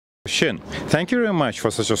Xin, thank you very much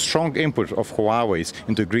for such a strong input of Huawei's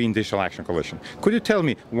into Green Digital Action Coalition. Could you tell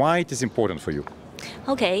me why it is important for you?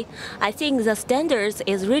 Okay, I think the standards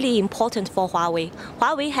is really important for Huawei.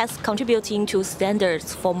 Huawei has contributing to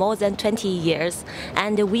standards for more than 20 years,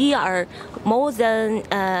 and we are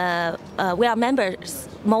members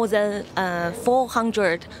more than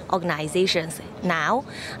 400 organizations now.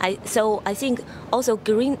 So I think also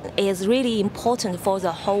green is really important for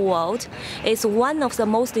the whole world. It's one of the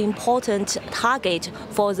most important target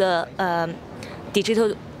for the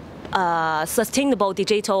sustainable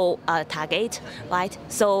digital target, right?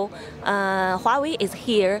 So Huawei is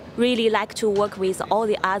here, really like to work with all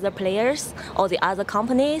the other players, all the other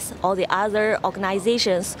companies, all the other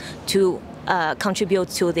organizations to contribute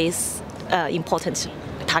to this important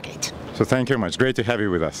target. So thank you very much. Great to have you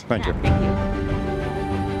with us. Thank you. Thank you.